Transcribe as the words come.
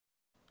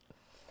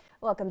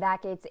Welcome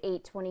back. It's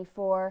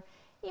 8:24.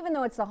 Even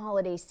though it's the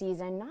holiday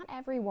season, not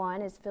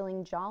everyone is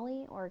feeling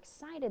jolly or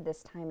excited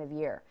this time of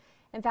year.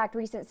 In fact,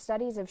 recent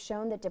studies have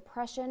shown that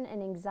depression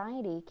and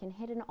anxiety can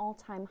hit an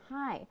all-time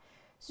high.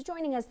 So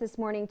joining us this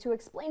morning to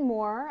explain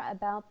more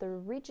about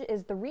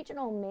is the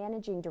Regional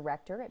Managing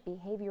Director at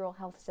Behavioral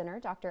Health Center,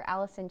 Dr.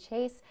 Allison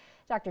Chase.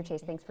 Dr.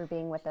 Chase, thanks for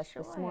being with us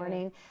this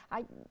morning.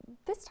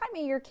 This time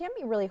of year can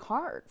be really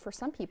hard for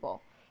some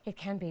people. It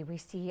can be. We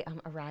see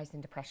a rise in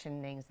depression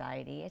and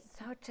anxiety. It's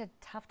such a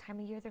tough time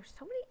of year. There's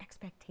so many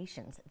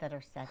expectations that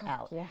are set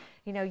out. Yeah.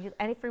 You know,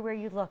 everywhere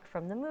you look,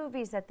 from the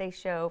movies that they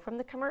show, from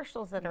the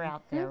commercials that are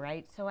out there,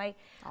 right? So I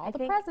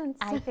think presents.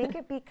 I think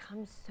it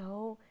becomes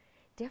so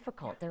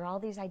difficult. There are all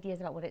these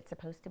ideas about what it's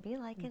supposed to be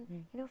like, and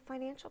you know,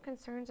 financial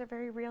concerns are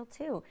very real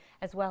too,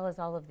 as well as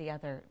all of the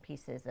other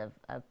pieces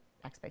of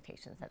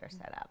expectations that are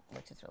set up,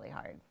 which is really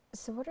hard.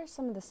 So what are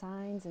some of the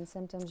signs and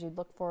symptoms you'd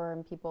look for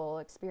in people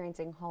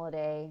experiencing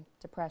holiday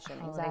depression,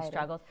 Holiday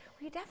struggles?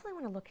 Well, you definitely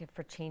want to look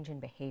for change in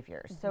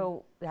behaviors.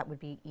 So that would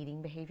be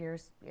eating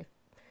behaviors.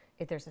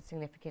 If there's a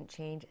significant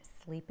change,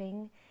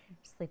 sleeping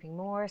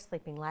more,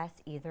 sleeping less,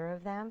 either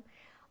of them.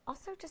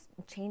 Also just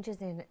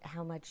changes in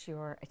how much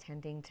you're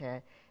attending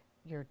to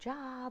your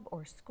job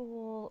or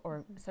school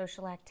or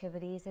social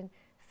activities, and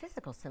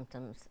physical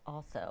symptoms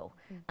also.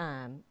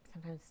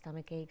 Sometimes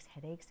stomach aches,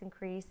 headaches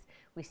increase.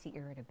 We see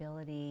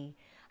irritability.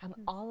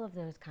 All of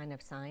those kind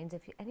of signs.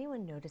 If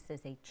anyone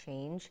notices a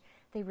change,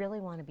 they really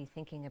want to be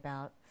thinking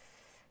about,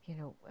 you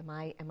know,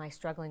 am I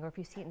struggling? Or if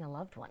you see it in a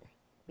loved one.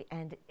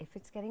 And if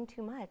it's getting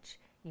too much,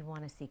 you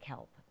want to seek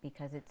help,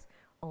 because it's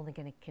only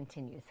going to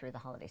continue through the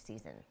holiday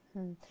season.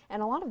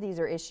 And a lot of these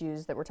are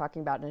issues that we're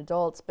talking about in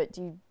adults, but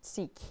do you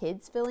see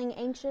kids feeling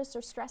anxious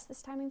or stressed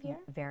this time of year?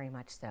 Very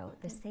much so.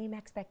 The same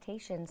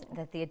expectations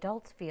that the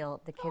adults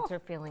feel, the kids are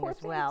feeling poor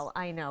as well.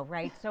 I know,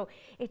 right? So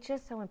it's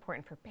just so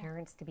important for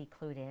parents to be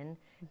clued in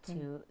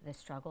to the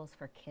struggles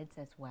for kids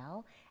as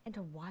well, and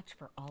to watch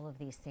for all of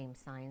these same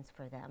signs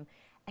for them.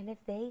 And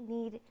if they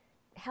need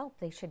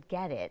help, they should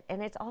get it.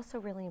 And it's also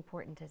really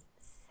important to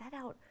set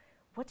out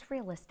what's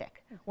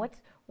realistic. What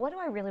do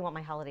I really want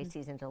my holiday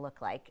season to look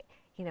like?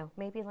 You know,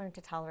 maybe learn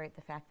to tolerate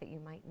the fact that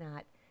you might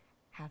not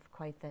have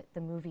quite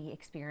the movie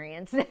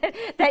experience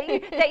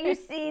that you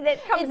see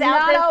that comes It's out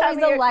not this time always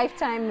of year. a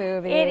Lifetime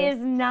movie. It is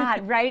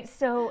not, right?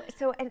 So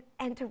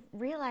and to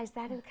realize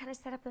that and kind of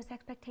set up those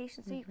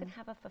expectations so you can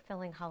have a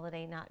fulfilling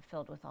holiday, not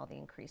filled with all the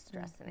increased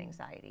stress and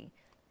anxiety,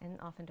 and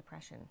often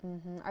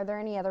depression. Are there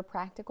any other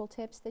practical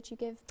tips that you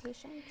give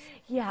patients?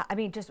 Yeah, I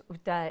mean, just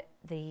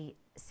the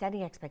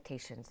setting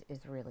expectations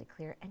is really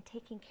clear, and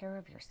taking care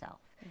of yourself.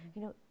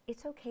 You know,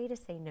 it's okay to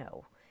say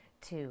no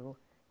to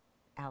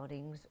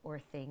outings or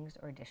things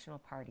or additional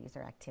parties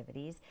or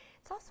activities.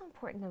 It's also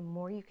important, the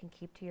more you can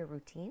keep to your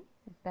routine,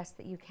 best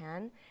that you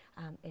can,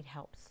 it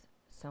helps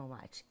so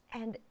much.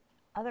 And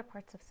other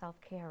parts of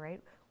self-care,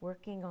 right?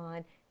 Working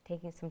on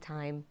taking some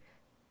time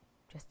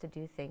just to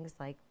do things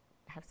like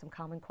have some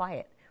calm and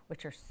quiet,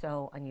 which are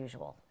so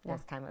unusual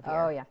this time of year.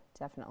 Oh yeah,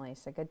 definitely.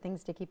 So good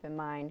things to keep in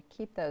mind.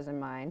 Keep those in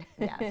mind.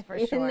 Yes, for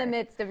In sure. the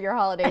midst of your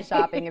holiday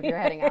shopping if you're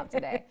heading out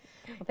today.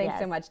 Well, thanks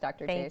so Yes, much,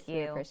 Dr. thank Chase.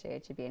 We you.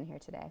 appreciate you being here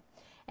today.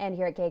 And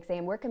here at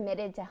KXAN, we're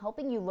committed to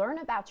helping you learn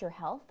about your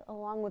health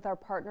along with our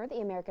partner,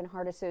 the American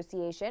Heart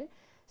Association.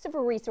 So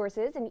for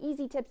resources and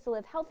easy tips to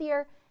live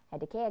healthier, head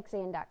to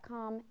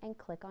KXAN.com and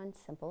click on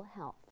Simple Health.